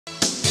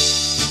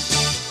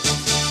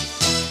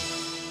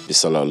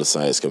Bisola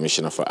Olusoya is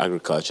Commissioner for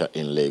Agriculture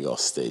in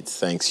Lagos State.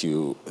 Thank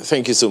you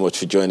so much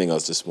for joining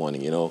us this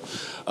morning. You know,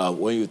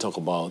 when you talk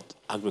about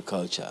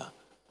agriculture,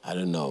 I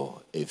don't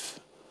know if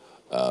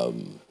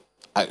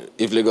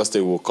Lagos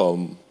State will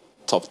come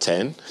top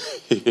 10,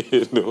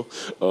 you know,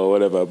 or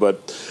whatever. But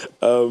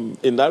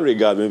in that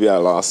regard, maybe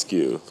I'll ask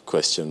you a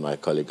question my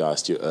colleague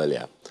asked you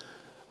earlier.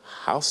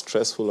 How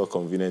stressful or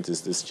convenient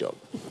is this job?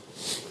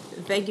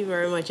 Thank you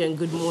very much, and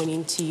good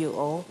morning to you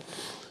all.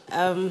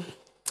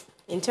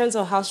 In terms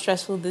of how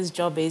stressful this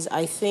job is,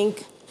 I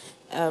think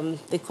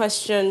the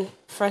question,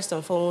 first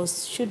and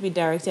foremost, should be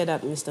directed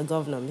at Mr.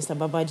 Governor, Mr.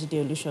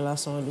 Babajide Olushola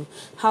Sanwo-Olu.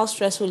 How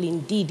stressful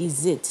indeed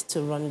is it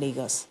to run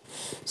Lagos?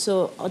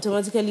 So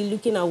automatically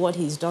looking at what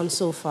he's done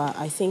so far,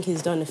 I think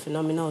he's done a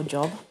phenomenal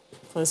job,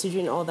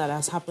 considering all that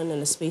has happened in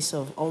the space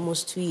of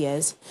almost 2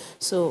 years.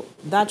 So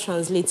that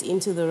translates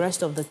into the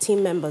rest of the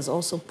team members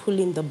also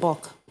pulling the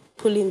buck,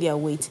 pulling their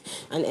weight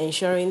and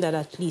ensuring that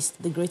at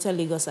least the Greater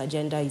Lagos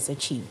agenda is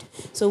achieved.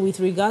 So with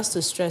regards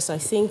to stress, I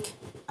think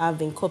I've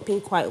been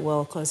coping quite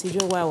well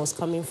considering where I was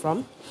coming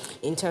from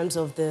in terms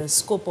of the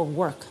scope of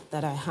work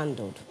that I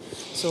handled.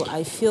 So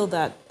I feel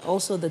that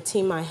also the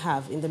team I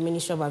have in the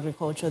Ministry of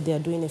Agriculture, they are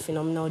doing a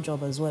phenomenal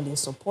job as well in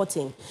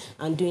supporting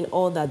and doing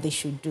all that they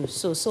should do.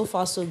 So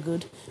far so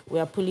good. We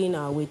are pulling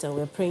our weight and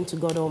we're praying to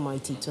God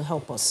Almighty to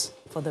help us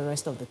for the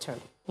rest of the term.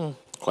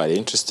 Quite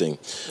interesting.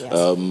 Yes.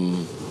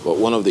 But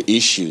one of the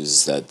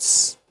issues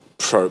that's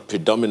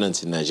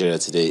predominant in Nigeria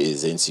today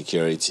is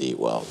insecurity.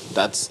 Well,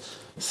 that's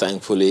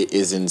thankfully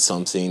isn't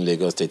something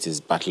Lagos State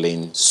is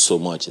battling so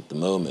much at the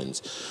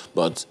moment,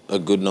 but a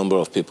good number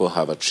of people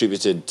have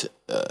attributed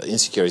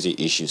insecurity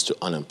issues to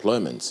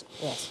unemployment.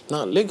 Yes.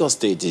 Now, Lagos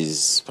State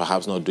is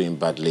perhaps not doing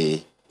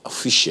badly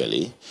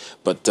officially,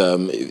 but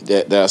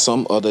there are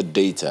some other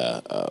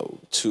data,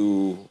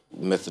 two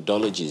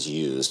methodologies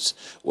used.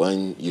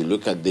 When you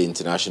look at the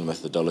international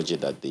methodology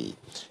that the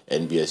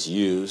NBS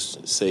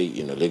used, say,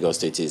 you know, Lagos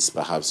State is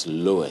perhaps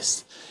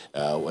lowest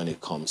when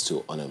it comes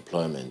to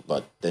unemployment.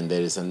 But then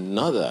there is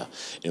another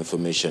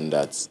information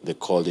that they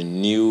call the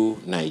New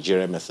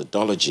Nigeria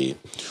Methodology,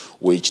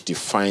 which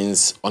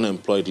defines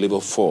unemployed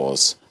labor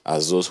force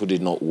as those who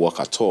did not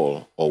work at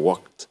all or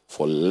worked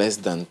for less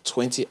than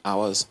 20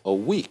 hours a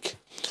week,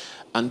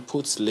 and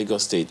puts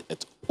Lagos State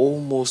at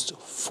almost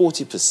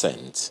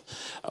 40%,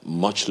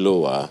 much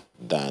lower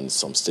than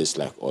some states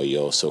like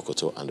Oyo,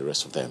 Sokoto, and the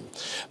rest of them.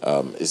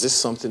 Is this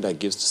something that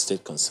gives the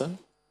state concern?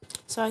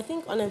 So I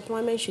think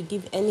unemployment should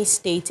give any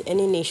state,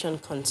 any nation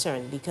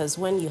concern, because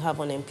when you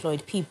have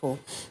unemployed people,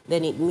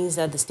 then it means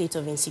that the state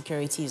of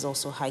insecurity is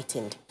also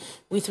heightened.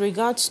 With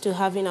regards to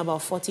having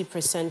about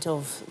 40%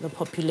 of the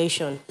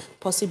population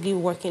possibly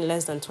working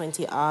less than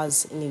 20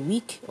 hours in a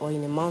week or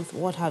in a month,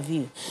 what have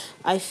you,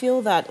 I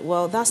feel that,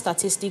 well, that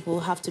statistic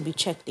will have to be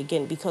checked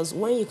again, because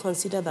when you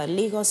consider that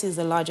Lagos is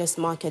the largest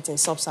market in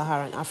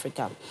sub-Saharan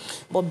Africa,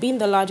 but being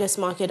the largest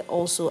market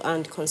also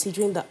and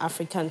considering the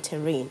African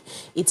terrain,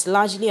 it's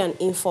largely an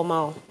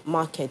informal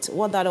market.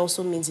 What that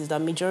also means is that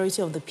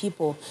majority of the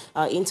people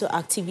are into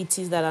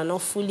activities that are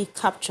not fully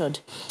captured,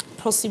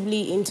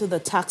 possibly into the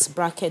tax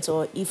bracket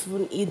or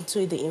even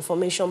into the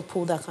information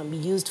pool that can be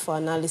used for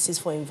analysis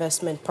for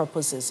investment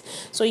purposes.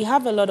 So you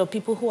have a lot of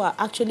people who are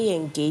actually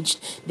engaged.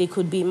 They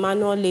could be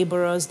manual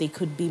laborers, they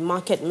could be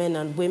market men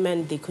and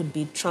women, they could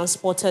be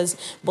transporters,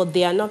 but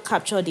they are not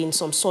captured in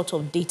some sort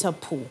of data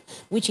pool,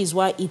 which is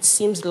why it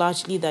seems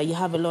largely that you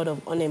have a lot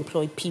of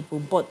unemployed people.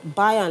 But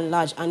by and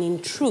large, and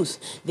in truth,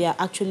 they are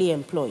actually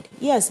employed.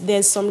 Yes,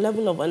 there's some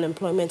level of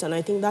unemployment, and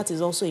I think that is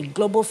also a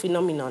global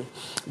phenomenon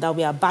that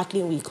we are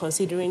battling with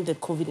considering the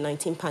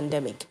COVID-19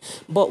 pandemic.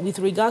 But with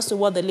regards to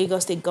what the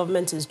Lagos State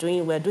government is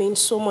doing, we're doing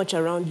so much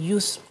around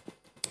youth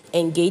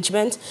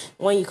engagement.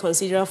 When you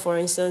consider, for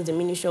instance, the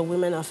Ministry of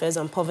Women Affairs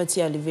and Poverty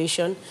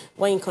Alleviation,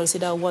 when you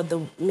consider what the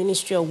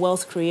Ministry of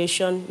Wealth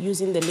Creation,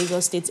 using the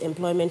Lagos State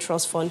Employment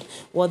Trust Fund,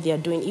 what they are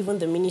doing, even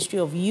the Ministry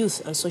of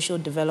Youth and Social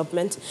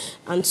Development,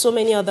 and so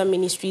many other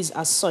ministries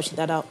as such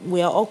that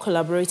we are all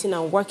collaborating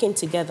and working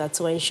together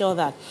to ensure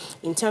that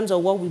in terms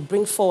of what we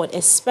bring forward,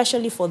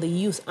 especially for the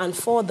youth and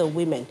for the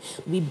women,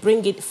 we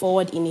bring it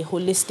forward in a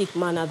holistic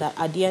manner that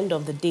at the end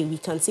of the day, we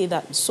can say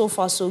that so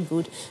far so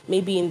good.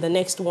 Maybe in the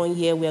next 1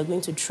 year, we are going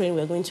to train,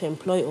 we're going to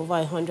employ over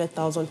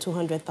 100,000,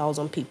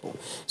 200,000 people.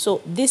 So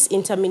this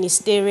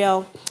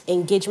interministerial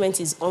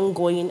engagement is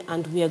ongoing,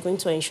 and we are going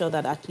to ensure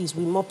that at least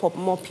we mop up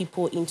more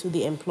people into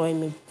the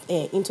employment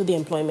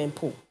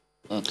pool.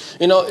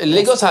 You know,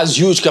 Lagos has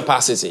huge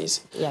capacities.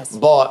 Yes.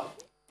 But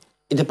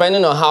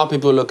depending on how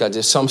people look at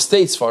it, some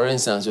states, for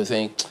instance, will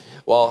think,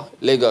 well,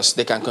 Lagos,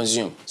 they can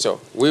consume.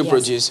 So we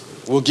produce,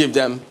 we'll give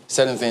them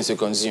certain things to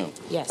consume.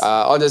 Yes.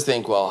 Others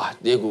think, well,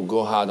 they will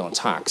go hard on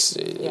tax.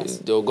 Yes.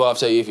 They'll go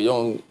after you if you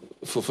don't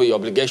fulfill your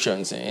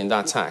obligations in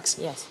that tax.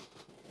 Yes.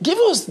 Give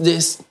us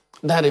this,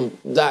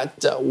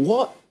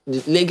 what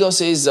Lagos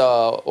is,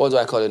 what do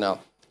I call it now?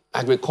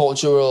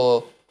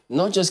 Agricultural,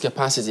 not just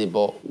capacity,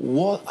 but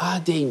what are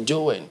they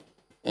doing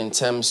in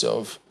terms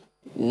of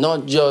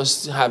not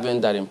just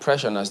having that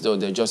impression as though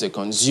they're just a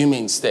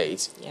consuming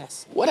state.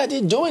 Yes. What are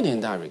they doing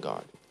in that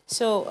regard?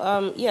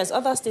 So, yes,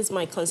 other states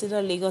might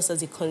consider Lagos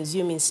as a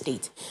consuming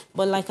state.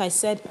 But like I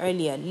said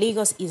earlier,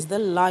 Lagos is the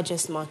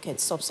largest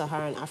market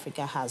sub-Saharan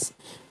Africa has.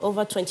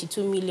 Over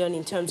 22 million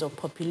in terms of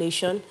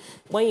population.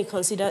 When you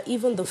consider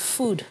even the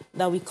food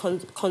that we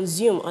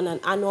consume on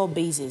an annual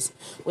basis,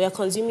 we are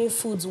consuming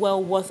foods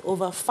well worth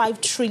over 5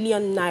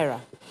 trillion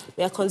naira.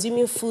 We are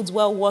consuming foods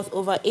well worth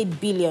over 8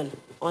 billion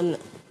on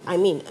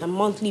a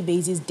monthly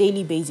basis,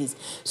 daily basis.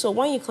 So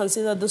when you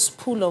consider this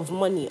pool of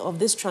money, of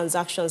these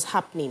transactions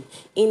happening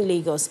in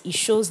Lagos, it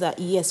shows that,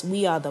 yes,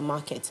 we are the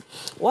market.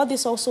 What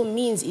this also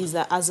means is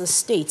that as a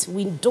state,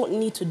 we don't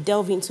need to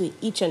delve into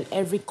each and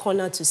every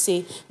corner to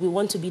say we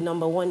want to be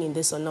number one in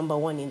this or number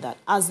one in that.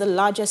 As the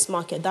largest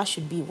market, that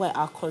should be where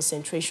our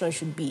concentration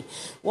should be.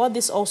 What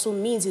this also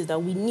means is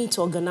that we need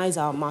to organize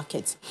our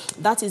markets.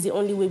 That is the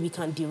only way we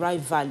can derive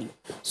value.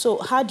 So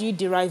how do you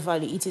derive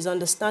value? It is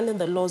understanding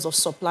the laws of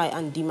supply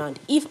and demand.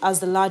 If, as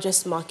the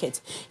largest market,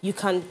 you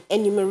can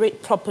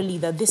enumerate properly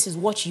that this is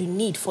what you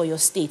need for your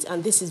state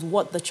and this is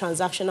what the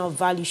transactional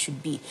value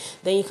should be,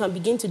 then you can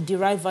begin to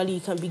derive value, you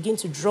can begin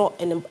to draw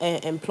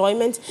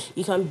employment,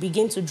 you can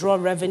begin to draw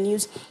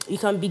revenues, you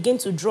can begin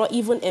to draw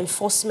even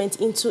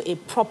enforcement into a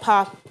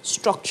proper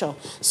structure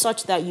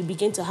such that you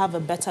begin to have a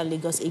better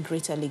Lagos, a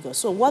greater Lagos.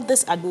 So what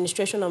this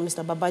administration of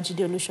Mr.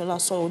 Babajide Olusola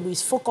Sanwo-Olu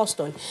is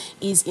focused on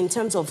is in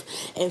terms of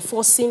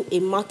enforcing a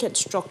market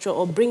structure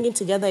or bringing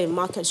together a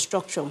market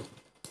structure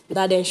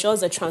that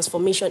ensures a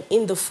transformation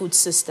in the food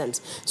systems.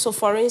 So,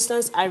 for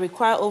instance, I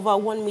require over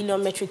 1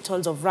 million metric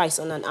tons of rice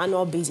on an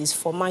annual basis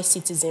for my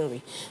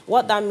citizenry.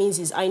 What that means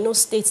is I know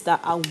states that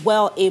are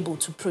well able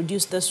to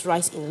produce this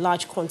rice in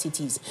large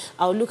quantities.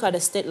 I'll look at a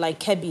state like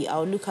Kebbi,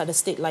 I'll look at a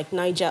state like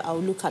Niger, I'll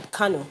look at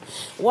Kano.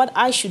 What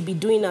I should be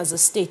doing as a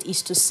state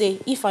is to say,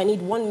 if I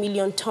need 1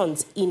 million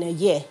tons in a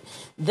year,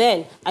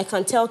 then I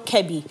can tell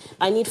Kebbi,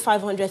 I need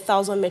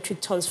 500,000 metric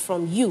tons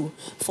from you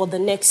for the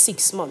next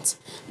 6 months.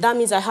 That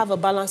means I have a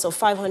balance of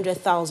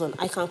 500,000.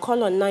 I can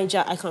call on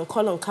Niger, I can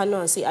call on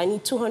Kano and say, I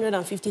need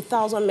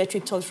 250,000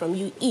 metric tons from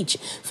you each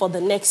for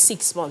the next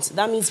 6 months.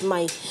 That means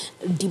my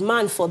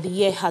demand for the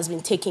year has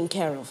been taken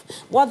care of.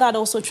 What that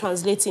also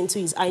translates into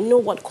is I know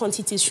what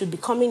quantities should be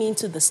coming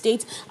into the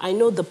state. I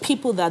know the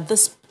people that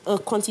this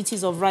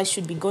quantities of rice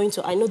should be going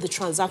to. I know the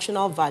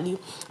transactional value.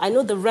 I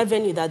know the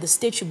revenue that the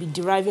state should be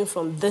deriving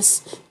from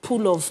this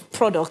pool of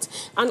product.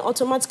 And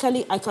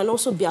automatically, I can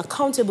also be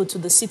accountable to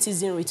the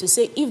citizenry to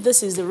say, if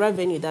this is the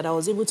revenue that I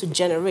was able to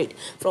generate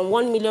from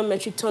 1 million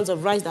metric tons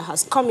of rice that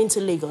has come into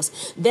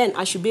Lagos, then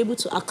I should be able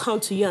to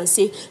account to you and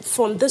say,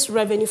 from this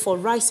revenue for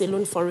rice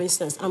alone, for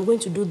instance, I'm going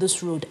to do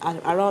this road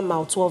around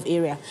Mile 12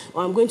 area,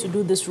 or I'm going to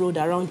do this road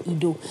around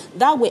Ido.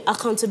 That way,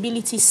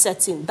 accountability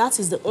sets in. That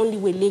is the only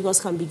way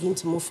Lagos can begin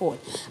to move forward.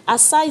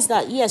 Aside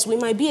that, yes, we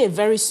might be a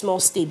very small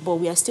state, but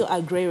we are still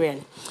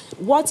agrarian.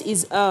 What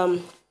is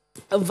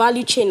a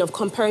value chain of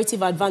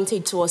comparative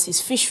advantage to us is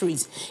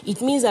fisheries.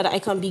 It means that I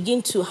can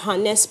begin to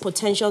harness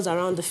potentials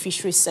around the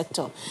fisheries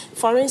sector.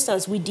 For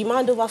instance, we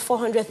demand over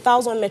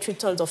 400,000 metric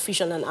tons of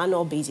fish on an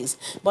annual basis,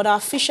 but our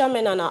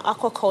fishermen and our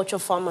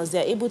aquaculture farmers,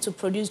 they're able to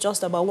produce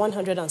just about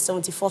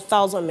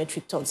 174,000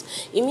 metric tons.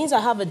 It means I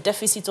have a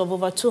deficit of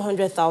over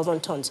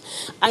 200,000 tons.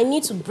 I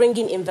need to bring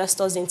in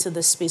investors into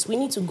this space. We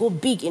need to go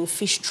big in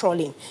fish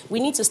trawling. We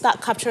need to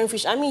start capturing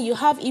fish. I mean, you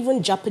have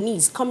even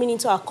Japanese coming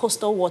into our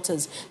coastal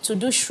waters to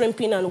do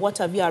shrimping and what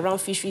have you around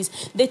fisheries.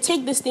 They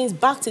take these things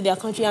back to their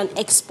country and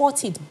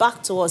export it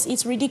back to us.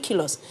 It's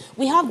ridiculous.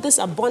 We have this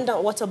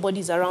abundant water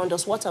bodies around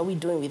us. What are we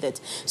doing with it?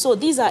 So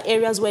these are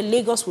areas where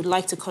Lagos would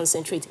like to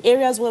concentrate,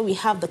 areas where we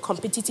have the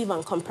competitive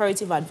and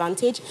comparative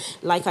advantage.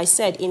 Like I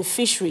said, in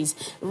fisheries,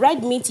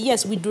 red meat,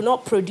 yes, we do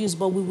not produce,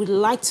 but we would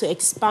like to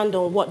expand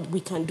on what we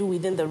can do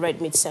within the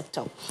red meat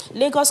sector.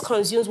 Lagos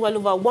consumes well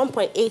over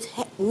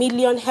 1.8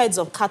 million heads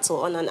of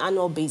cattle on an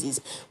annual basis.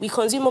 We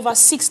consume over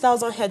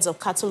 6,000 heads of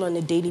cattle on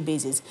a daily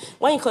basis.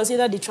 When you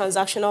consider the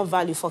transactional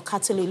value for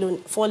cattle alone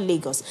for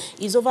Lagos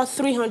is over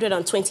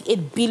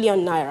 328 billion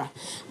naira.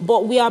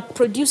 But we are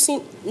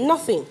producing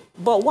nothing.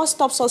 But what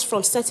stops us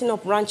from setting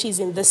up ranches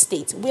in this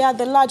state? We are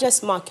the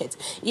largest market.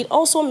 It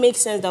also makes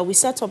sense that we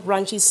set up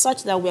ranches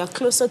such that we are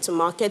closer to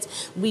market.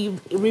 We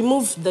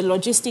remove the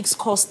logistics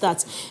cost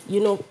that,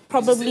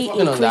 probably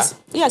increase.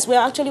 Yes, we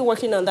are actually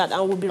working on that,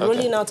 and we'll be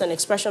rolling out an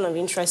expression of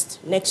interest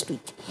next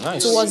week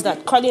towards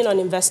that, calling on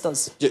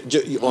investors.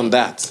 On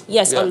that?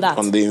 Yes, on that.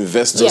 On the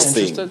investors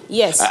thing.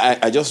 Yes.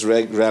 I just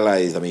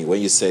realized,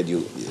 when you said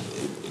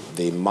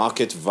the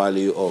market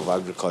value of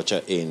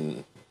agriculture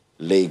in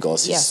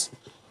Lagos is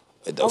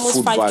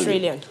almost 5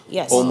 trillion.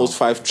 Yes. Almost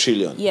 5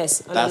 trillion. Yes.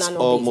 That's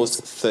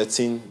almost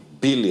 13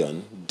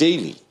 billion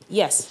daily.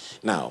 Yes.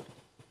 Now,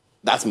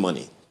 that's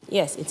money.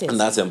 Yes, it is. And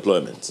that's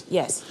employment.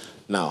 Yes.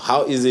 Now,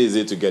 how easy is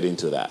it to get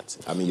into that?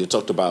 You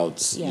talked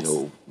about,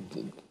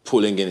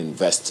 pulling in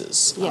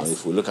investors. Yes.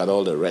 If we look at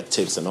all the red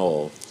tapes and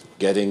all,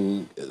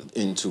 getting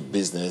into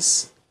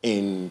business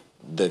in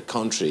the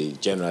country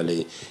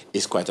generally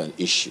is quite an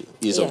issue,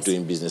 ease of Yes.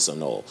 doing business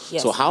and all.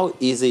 Yes. So how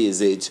easy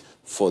is it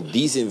for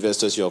these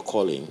investors you're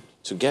calling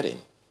to get in?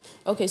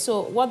 Okay,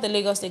 so what the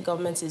Lagos State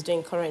government is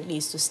doing currently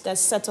is to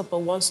set up a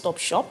one-stop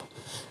shop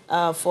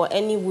for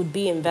any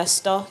would-be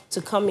investor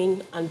to come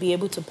in and be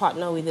able to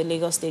partner with the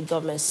Lagos State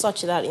government,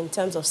 such that in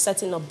terms of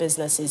setting up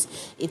businesses,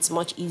 it's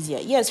much easier.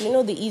 Yes, we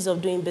know the ease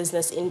of doing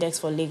business index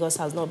for Lagos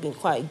has not been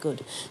quite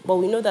good, but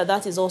we know that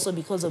that is also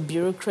because of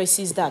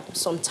bureaucracies that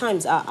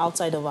sometimes are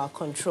outside of our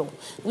control,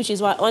 which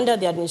is why under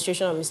the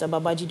administration of Mr.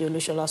 Babajide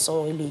Olusola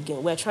Sanwo-Olu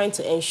again, we're trying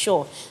to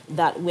ensure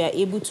that we are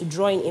able to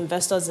draw in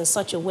investors in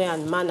such a way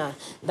and manner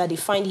that they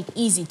find it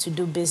easy to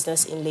do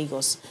business in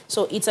Lagos.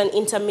 So it's an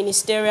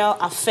interministerial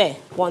affair,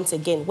 once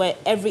again, where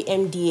every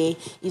MDA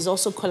is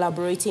also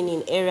collaborating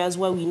in areas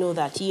where we know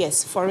that,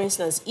 yes, for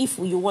instance, if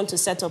you want to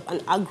set up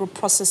an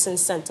agro-processing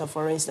center,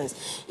 for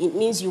instance, it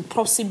means you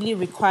possibly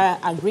require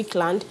agric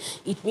land.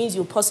 It means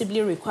you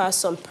possibly require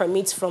some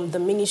permits from the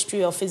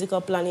Ministry of Physical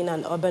Planning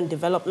and Urban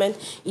Development.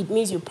 It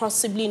means you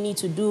possibly need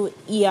to do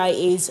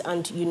EIAs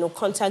and,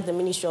 contact the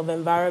Ministry of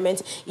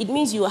Environment. It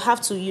means you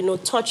have to,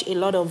 touch a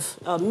lot of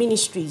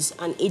ministries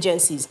and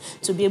agencies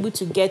to be able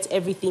to get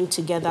everything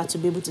together to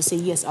be able to say,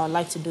 yes, I would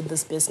like to do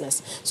this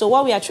business. So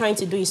what we are trying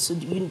to do is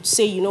to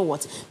say, you know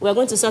what, we're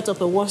going to set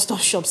up a one-stop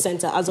shop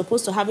center as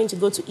opposed to having to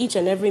go to each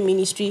and every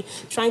ministry,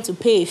 trying to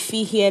pay a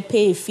fee here,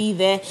 pay a fee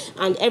there,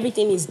 and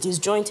everything is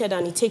disjointed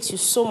and it takes you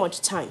so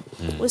much time.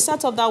 We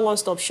set up that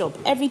one-stop shop.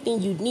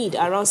 Everything you need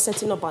around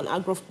setting up an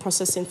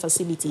agro-processing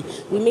facility,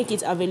 we make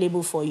it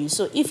available for you.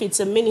 So if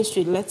it's a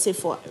ministry, let's say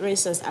for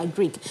instance,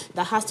 Agric,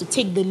 that has to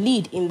take the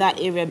lead in that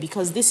area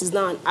because this is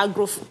now an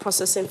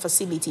agro-processing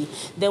facility,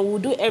 then we'll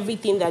do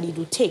everything that it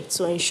will take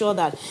to ensure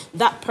that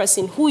that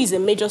person who is a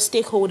major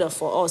stakeholder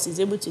for us is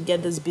able to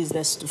get this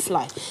business to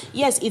fly.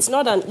 Yes, it's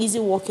not an easy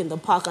walk in the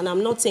park, and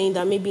I'm not saying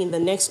that maybe in the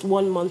next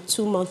 1 month,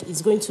 2 months,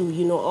 it's going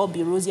to, all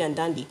be rosy and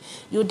dandy.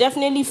 You'll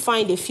definitely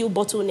find a few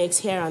bottlenecks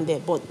here and there,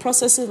 but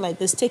processes like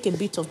this take a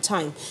bit of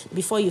time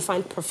before you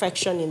find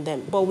perfection in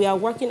them. But we are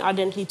working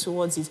ardently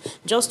towards it,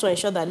 just to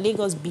ensure that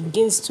Lagos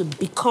begins to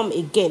become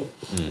again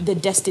the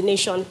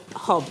destination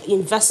hub,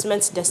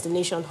 investment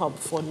destination hub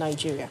for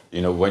Nigeria.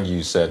 When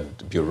you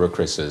said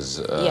bureaucracies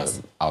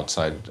Yes.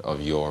 outside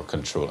of your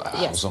control,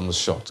 I Yes. was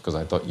almost shocked because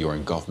I thought you were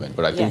in government.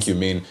 But I think Yes. you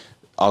mean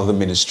other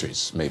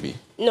ministries, maybe.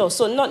 No,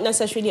 so not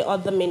necessarily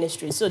other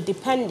ministries. So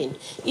depending,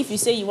 if you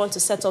say you want to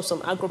set up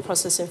some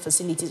agro-processing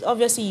facilities,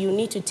 obviously you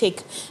need to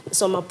take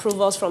some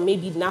approvals from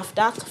maybe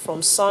NAFDAC,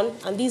 from SUN,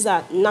 and these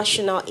are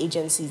national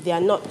agencies. They are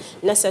not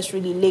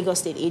necessarily Lagos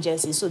State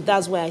agencies. So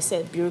that's why I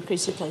said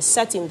bureaucracy can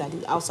set in that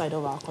is outside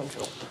of our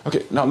control.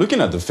 Okay, now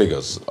looking at the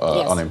figures,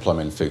 Yes.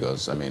 unemployment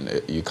figures, I mean,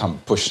 you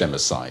can't push them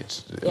aside.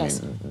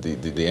 Yes. I mean,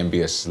 the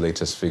MBS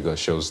latest figure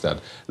shows that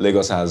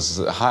Lagos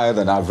has higher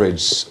than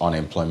average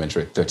unemployment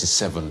rate,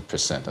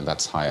 37%, and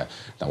that's higher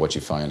than what you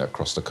find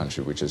across the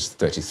country, which is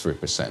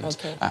 33%.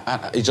 Okay.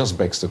 And it just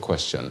begs the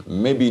question,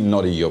 maybe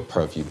not in your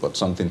purview, but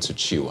something to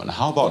chew on.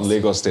 How about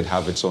Lagos State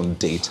have its own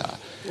data?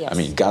 Yes. I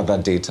mean, gather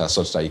data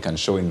such that you can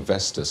show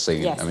investors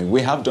saying, Yes. I mean,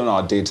 we have done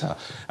our data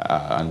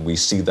and we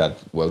see that,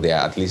 well, there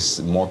are at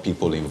least more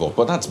people involved,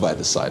 but that's by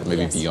the side,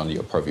 maybe Yes. beyond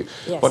your purview.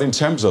 Yes. But in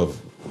terms of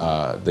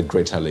the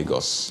Greater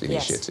Lagos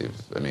initiative,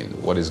 I mean,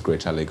 what is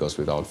Greater Lagos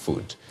without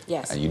food?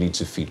 Yes. And you need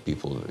to feed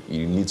people.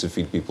 You need to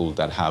feed people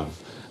that have,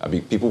 I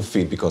mean, people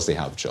feed because they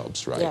have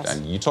jobs, right? Yes.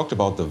 And you talked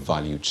about the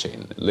value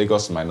chain.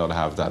 Lagos might not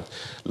have that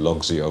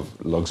luxury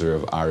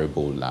of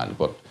arable land,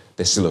 but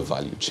there's still a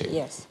value chain.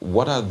 Yes.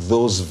 What are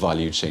those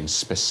value chains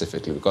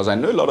specifically? Because I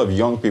know a lot of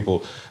young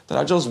people that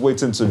are just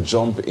waiting to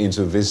jump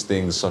into these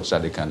things such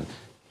that they can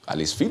at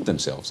least feed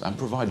themselves and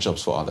provide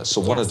jobs for others. So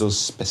what are Yes. those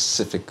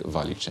specific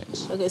value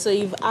chains? Okay, so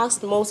you've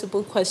asked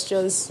multiple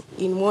questions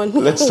in one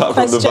Let's start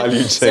from the question.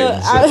 value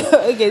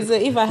chain. So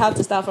if I have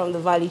to start from the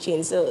value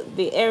chain, so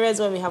the areas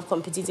where we have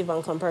competitive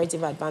and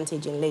comparative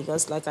advantage in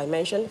Lagos, like I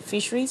mentioned,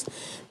 fisheries,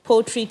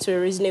 poultry to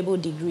a reasonable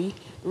degree,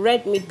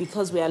 red meat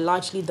because we are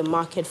largely the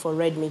market for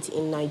red meat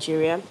in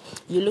Nigeria.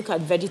 You look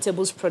at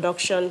vegetables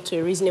production to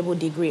a reasonable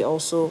degree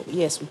also,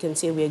 yes, we can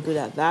say we're good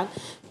at that.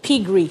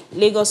 Piggery,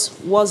 Lagos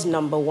was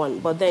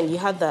 #1, but then you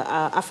had the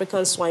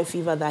African swine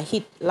fever that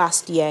hit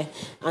last year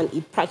and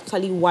it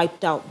practically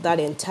wiped out that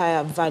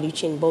entire value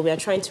chain, but we are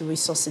trying to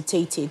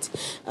resuscitate it.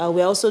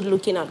 We're also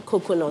looking at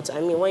coconut.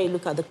 I mean, when you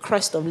look at the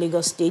crest of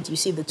Lagos State, you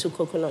see the 2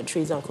 coconut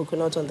trees and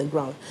coconut on the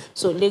ground.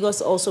 So Lagos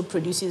also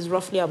produces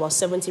roughly about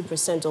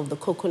 70% of the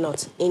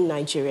coconut in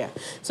Nigeria.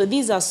 So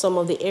these are some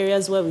of the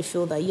areas where we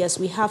feel that, yes,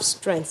 we have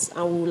strengths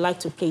and we would like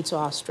to play to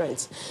our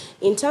strengths.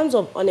 In terms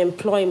of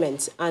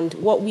unemployment and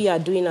what we are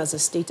doing as a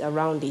state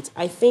around it,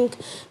 I think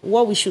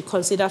what we should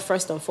consider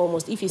first and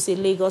foremost, if you say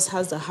Lagos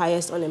has the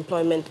highest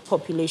unemployment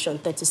population,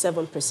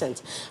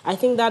 37%, I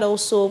think that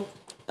also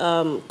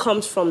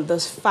comes from the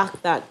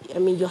fact that, I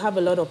mean, you have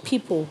a lot of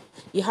people,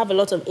 you have a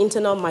lot of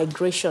internal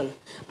migration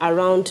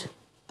around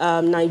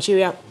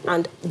Nigeria,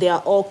 and they are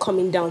all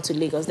coming down to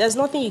Lagos. There's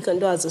nothing you can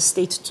do as a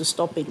state to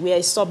stop it. We are a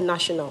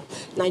subnational.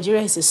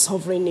 Nigeria is a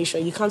sovereign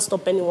nation. You can't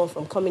stop anyone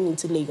from coming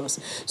into Lagos.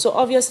 So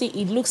obviously,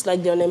 it looks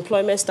like the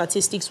unemployment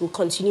statistics will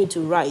continue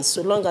to rise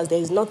so long as there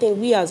is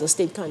nothing we as a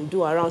state can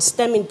do around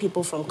stemming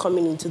people from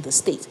coming into the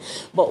state.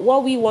 But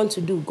what we want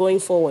to do going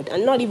forward,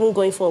 and not even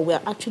going forward,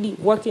 we're actually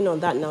working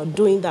on that now,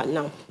 doing that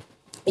now,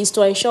 is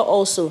to ensure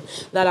also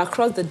that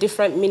across the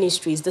different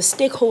ministries, the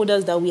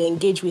stakeholders that we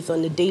engage with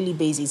on a daily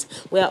basis,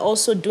 we are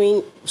also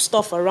doing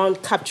stuff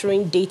around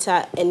capturing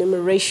data,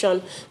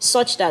 enumeration,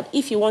 such that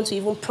if you want to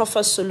even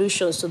proffer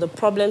solutions to the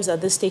problems that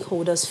the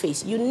stakeholders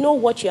face, you know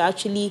what you're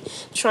actually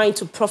trying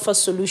to proffer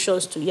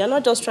solutions to. You're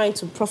not just trying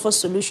to proffer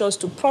solutions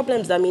to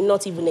problems that may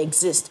not even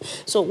exist.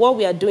 So what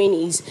we are doing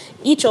is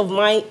each of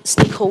my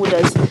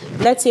stakeholders,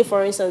 let's say,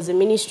 for instance, the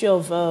Ministry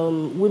of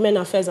Women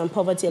Affairs and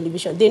Poverty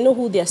Alleviation, they know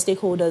who their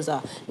stakeholders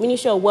are.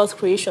 Ministry of Wealth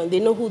Creation, they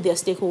know who their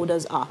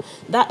stakeholders are.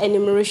 That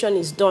enumeration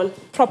is done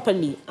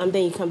properly, and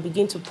then you can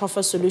begin to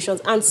proffer solutions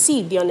and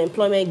see the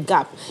unemployment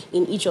gap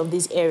in each of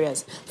these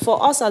areas.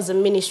 For us as a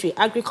ministry,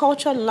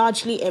 agriculture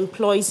largely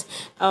employs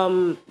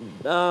about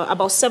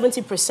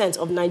 70%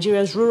 of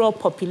Nigeria's rural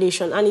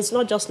population, and it's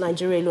not just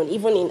Nigeria alone.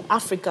 Even in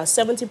Africa,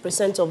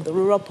 70% of the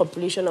rural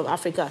population of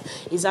Africa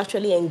is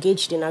actually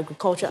engaged in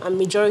agriculture, and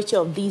majority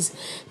of these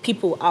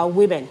people are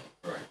women.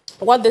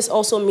 What this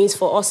also means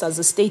for us as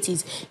a state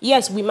is,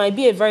 yes, we might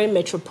be a very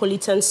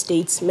metropolitan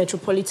state,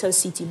 metropolitan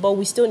city, but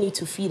we still need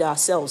to feed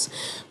ourselves.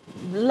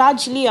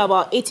 Largely,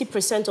 about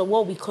 80% of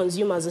what we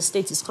consume as a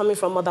state is coming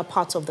from other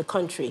parts of the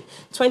country.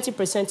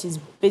 20% is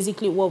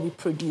basically what we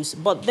produce.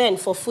 But then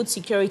for food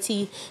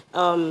security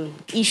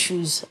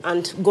issues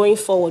and going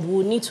forward,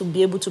 we'll need to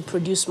be able to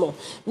produce more,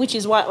 which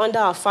is why under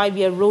our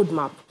 5-year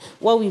roadmap,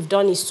 what we've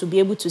done is to be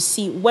able to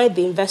see where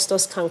the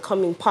investors can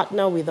come in,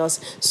 partner with us,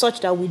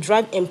 such that we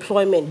drive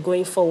employment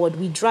going forward.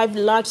 We drive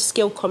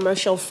large-scale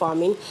commercial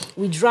farming.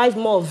 We drive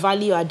more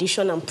value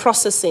addition and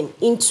processing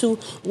into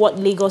what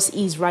Lagos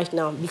is right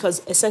now, because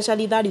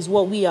essentially that is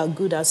what we are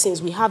good at, since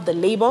we have the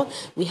labor,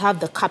 we have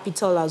the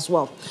capital as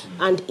well.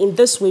 And in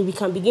this way, we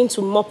can begin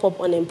to mop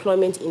up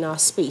unemployment in our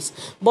space.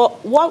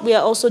 But what we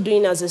are also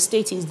doing as a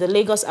state is the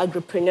Lagos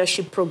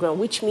Agripreneurship Program,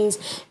 which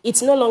means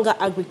it's no longer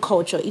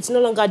agriculture. It's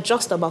no longer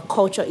just about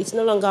culture. It's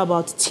no longer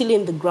about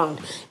tilling the ground.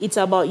 It's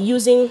about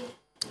using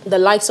the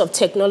likes of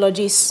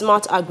technology,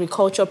 smart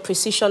agriculture,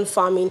 precision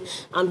farming,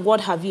 and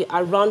what have you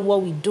around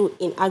what we do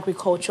in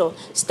agriculture,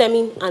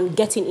 stemming and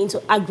getting into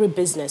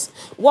agribusiness.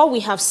 What we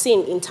have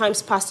seen in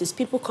times past is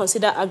people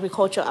consider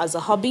agriculture as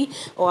a hobby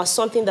or as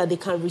something that they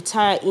can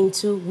retire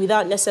into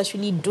without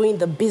necessarily doing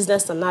the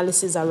business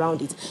analysis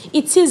around it.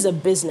 It is a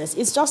business.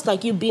 It's just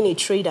like you being a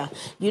trader.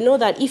 You know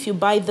that if you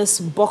buy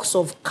this box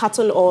of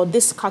carton or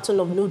this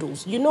carton of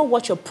noodles, you know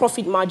what your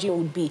profit margin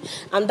would be.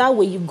 And that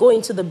way you go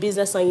into the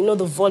business and you know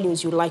the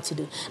volumes you like to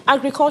do.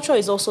 Agriculture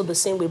is also the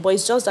same way, but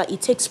it's just that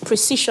it takes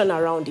precision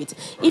around it.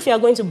 If you are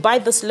going to buy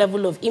this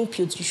level of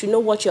inputs, you should know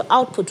what your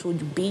output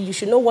would be. You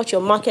should know what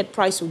your market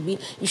price would be.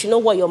 You should know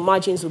what your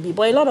margins would be.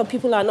 But a lot of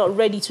people are not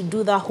ready to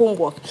do that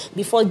homework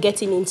before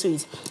getting into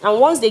it. And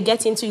once they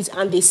get into it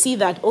and they see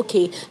that,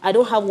 okay, I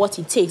don't have what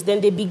it takes,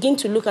 then they begin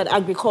to look at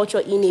agriculture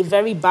in a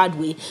very bad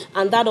way.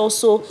 And that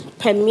also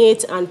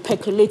permeates and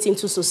percolates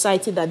into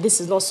society that this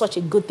is not such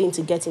a good thing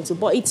to get into.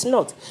 But it's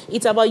not.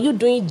 It's about you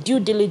doing due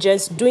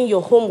diligence, doing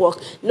your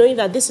homework, knowing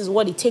that this is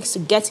what it takes to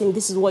get in,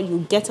 this is what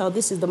you get out,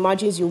 this is the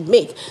margins you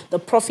make, the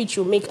profit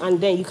you make,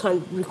 and then you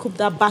can recoup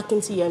that back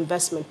into your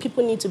investment.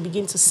 People need to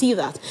begin to see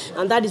that,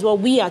 and that is what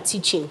we are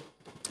teaching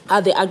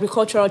at the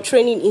Agricultural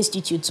Training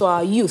Institute to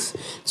our youth,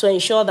 to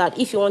ensure that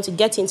if you want to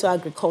get into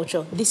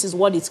agriculture, this is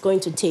what it's going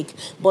to take.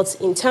 But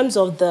in terms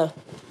of the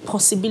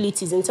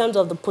possibilities, in terms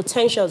of the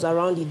potentials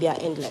around it, they are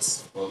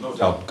endless. Well, no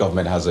doubt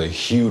government has a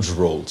huge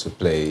role to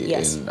play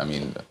Yes.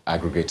 in,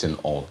 aggregating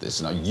all this.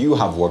 Now, you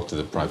have worked in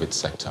the private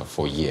sector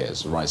for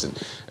years, rising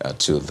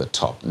to the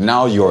top.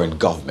 Now you're in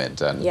government,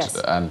 and Yes.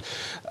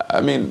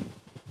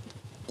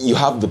 You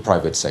have the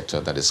private sector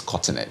that is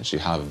cutting edge. You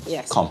have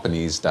Yes.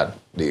 companies that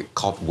they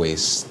cut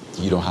waste.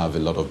 You don't have a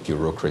lot of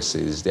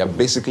bureaucracies. They are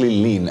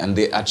basically lean, and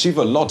they achieve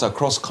a lot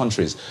across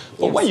countries.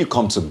 But Yes. when you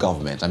come to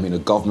government, a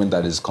government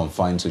that is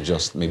confined to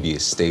just maybe a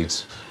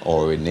state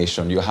or a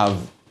nation, you have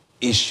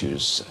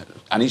issues.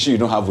 An issue you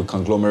don't have with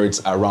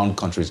conglomerates around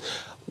countries.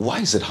 Why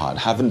is it hard?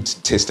 Haven't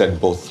tasted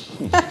both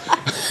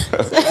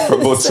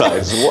from both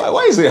sides.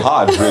 Why is it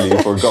hard,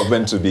 really, for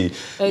government to be,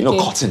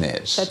 cutting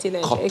edge? Cutting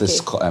edge, cut okay.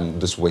 this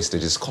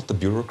wastages, cut the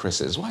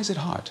bureaucracies. Why is it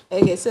hard?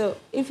 Okay, so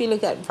if you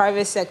look at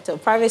private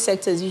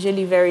sector is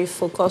usually very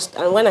focused.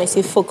 And when I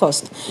say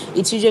focused,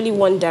 it's usually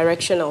one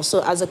directional.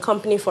 So as a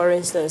company, for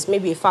instance,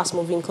 maybe a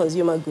fast-moving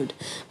consumer good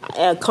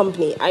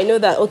company, I know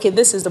that, okay,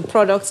 this is the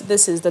product,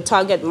 this is the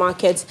target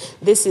market,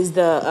 this is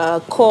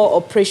the core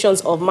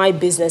operations of my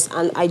business,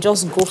 and I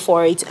just go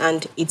for it,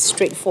 and it's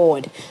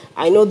straightforward.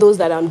 I know those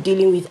that I'm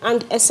dealing with.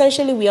 And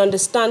essentially, we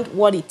understand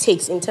what it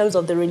takes in terms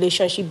of the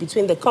relationship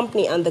between the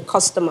company and the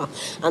customer.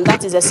 And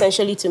that is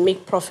essentially to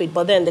make profit.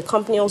 But then the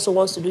company also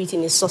wants to do it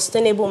in a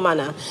sustainable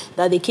manner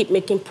that they keep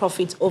making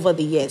profit over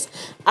the years.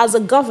 As a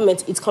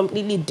government, it's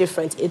completely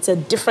different. It's a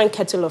different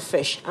kettle of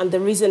fish. And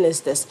the reason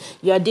is this.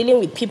 You are dealing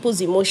with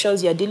people's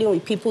emotions. You're dealing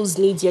with people's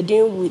needs. You're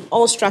dealing with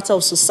all strata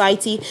of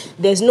society.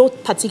 There's no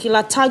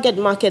particular target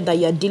market that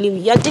you're dealing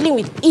with. You're dealing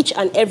with each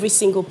and every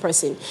single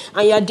person.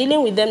 And you're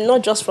dealing with them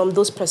not just from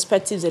those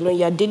perspectives alone.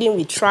 You're dealing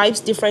with tribes,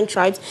 different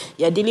tribes.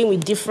 You're dealing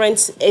with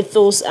different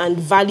ethos and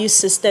value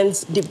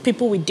systems,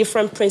 people with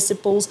different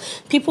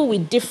principles, people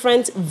with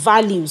different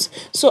values.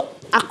 So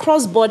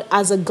across board,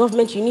 as a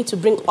government, you need to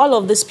bring all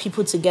of these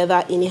people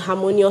together in a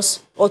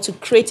harmonious, or to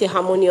create a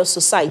harmonious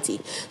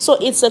society. So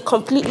it's a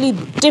completely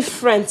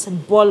different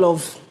ball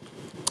of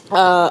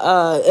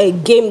a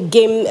game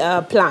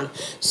plan.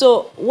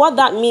 So what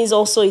that means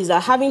also is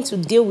that having to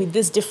deal with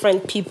these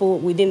different people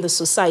within the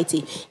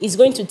society is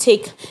going to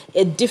take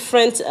a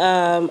different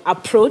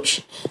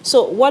approach.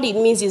 So what it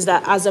means is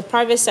that as a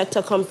private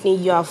sector company,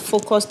 you are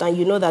focused and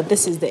you know that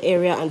this is the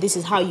area and this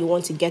is how you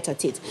want to get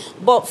at it.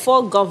 But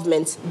for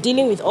government,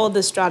 dealing with all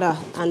the strata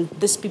and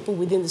these people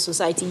within the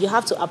society, you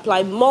have to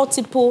apply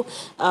multiple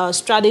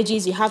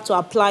strategies. You have to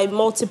apply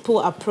multiple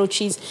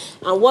approaches.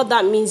 And what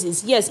that means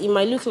is, yes, it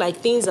might look like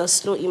things are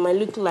slow, it might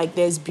look like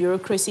there's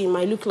bureaucracy, it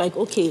might look like,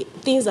 okay,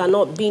 things are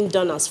not being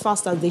done as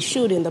fast as they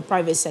should in the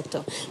private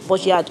sector.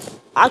 But you are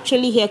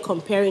actually here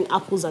comparing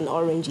apples and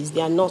oranges. They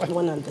are not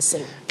one and the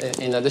same.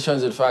 In addition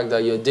to the fact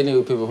that you're dealing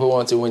with people who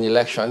want to win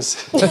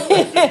elections.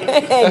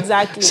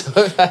 Exactly.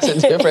 So that's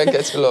a different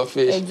kettle of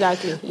fish.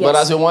 Exactly. Yes. But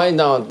as we wind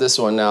down this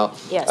one now,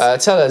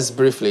 yes. Tell us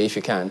briefly, if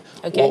you can,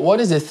 okay.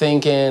 What is the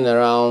thinking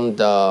around,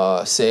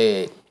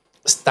 say,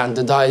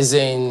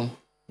 standardizing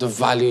the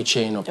value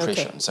chain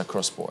operations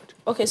across board?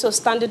 Okay, so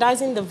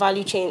standardizing the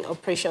value chain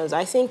operations,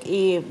 I think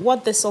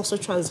what this also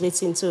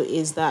translates into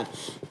is that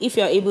if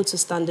you're able to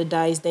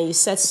standardize, then you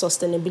set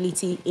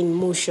sustainability in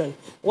motion.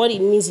 What it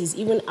means is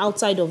even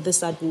outside of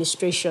this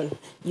administration,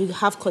 you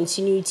have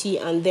continuity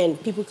and then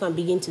people can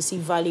begin to see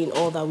value in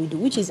all that we do,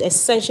 which is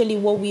essentially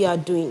what we are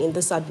doing in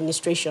this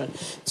administration,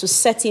 to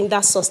set in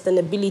that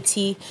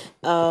sustainability,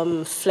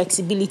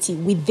 flexibility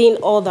within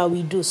all that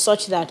we do,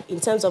 such that in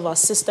terms of our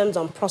systems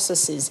and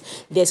processes,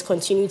 there's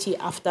continuity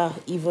after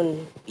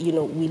even,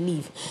 we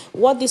leave.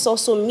 What this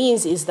also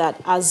means is that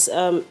as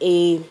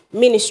a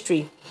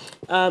ministry,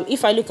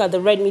 if I look at the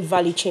red meat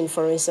value chain,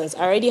 for instance,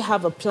 I already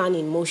have a plan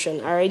in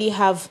motion. I already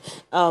have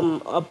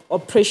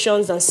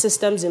operations and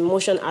systems in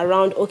motion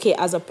around, okay,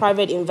 as a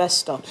private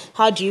investor,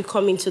 how do you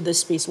come into this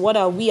space? What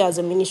are we as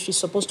a ministry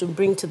supposed to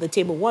bring to the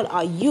table? What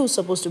are you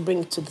supposed to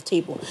bring to the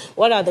table?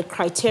 What are the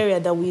criteria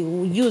that we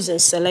will use in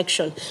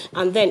selection?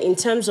 And then in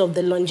terms of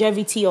the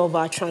longevity of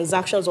our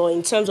transactions or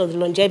in terms of the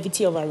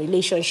longevity of our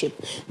relationship,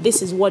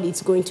 this is what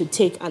it's going to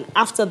take. And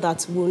after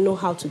that, we'll know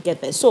how to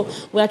get there. So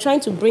we are trying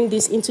to bring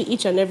this into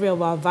each and every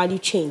of our value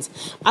chains.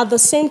 At the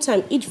same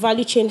time, each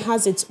value chain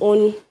has its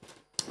own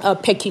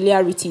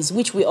peculiarities,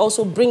 which we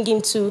also bring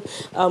into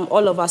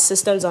all of our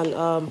systems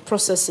and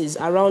processes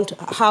around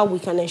how we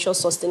can ensure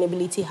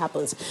sustainability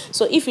happens.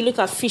 So if you look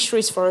at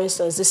fisheries, for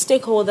instance, the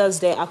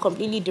stakeholders there are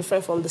completely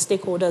different from the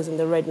stakeholders in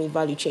the red meat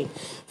value chain.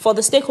 For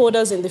the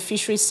stakeholders in the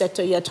fisheries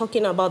sector, you're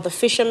talking about the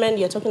fishermen,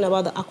 you're talking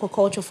about the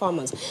aquaculture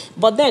farmers.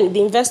 But then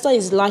the investor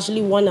is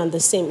largely one and the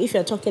same. If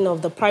you're talking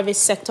of the private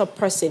sector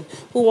person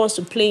who wants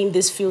to play in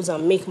these fields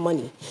and make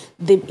money,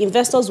 the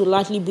investors will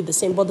largely be the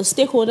same. But the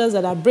stakeholders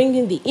that are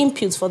bringing the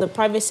inputs for the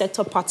private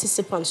sector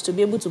participants to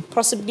be able to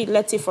possibly,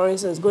 let's say, for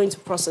instance, go into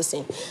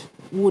processing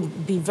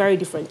would be very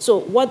different. So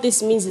what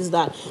this means is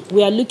that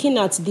we are looking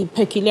at the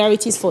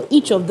peculiarities for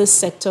each of these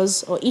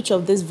sectors or each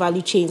of these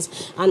value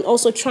chains and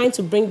also trying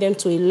to bring them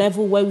to a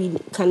level where we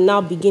can now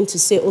begin to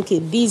say, okay,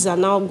 these are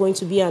now going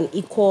to be an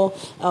equal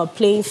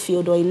playing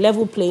field or a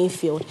level playing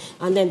field.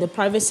 And then the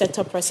private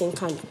sector person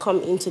can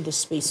come into the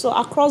space. So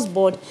across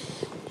board,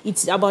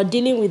 it's about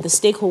dealing with the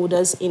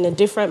stakeholders in a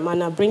different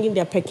manner, bringing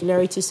their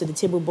peculiarities to the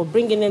table, but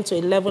bringing them to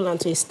a level and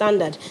to a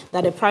standard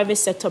that a private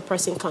sector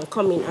person can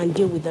come in and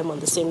deal with them on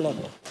the same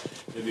level.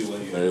 Maybe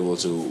when you're able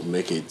to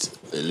make it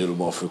a little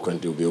more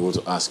frequent, you'll be able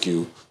to ask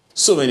you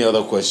so many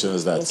other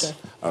questions that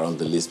are on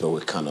the list, but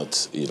we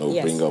cannot,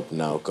 bring up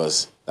now,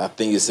 because that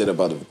thing you said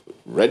about the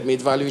red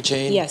meat value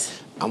chain,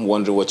 yes, I'm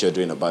wondering what you're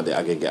doing about the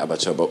agege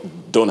abacha,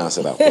 but don't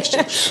answer that question.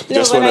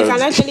 No, but I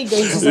can actually go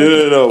into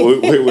something. No,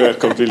 we're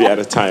completely out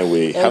of time.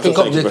 We have pick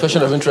up the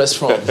question of interest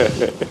from.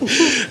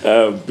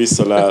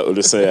 Bisola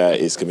Olusoya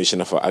is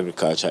Commissioner for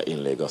Agriculture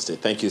in Lagos State.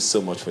 Thank you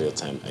so much for your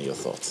time and your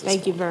thoughts.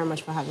 Thank you very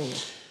much for having me.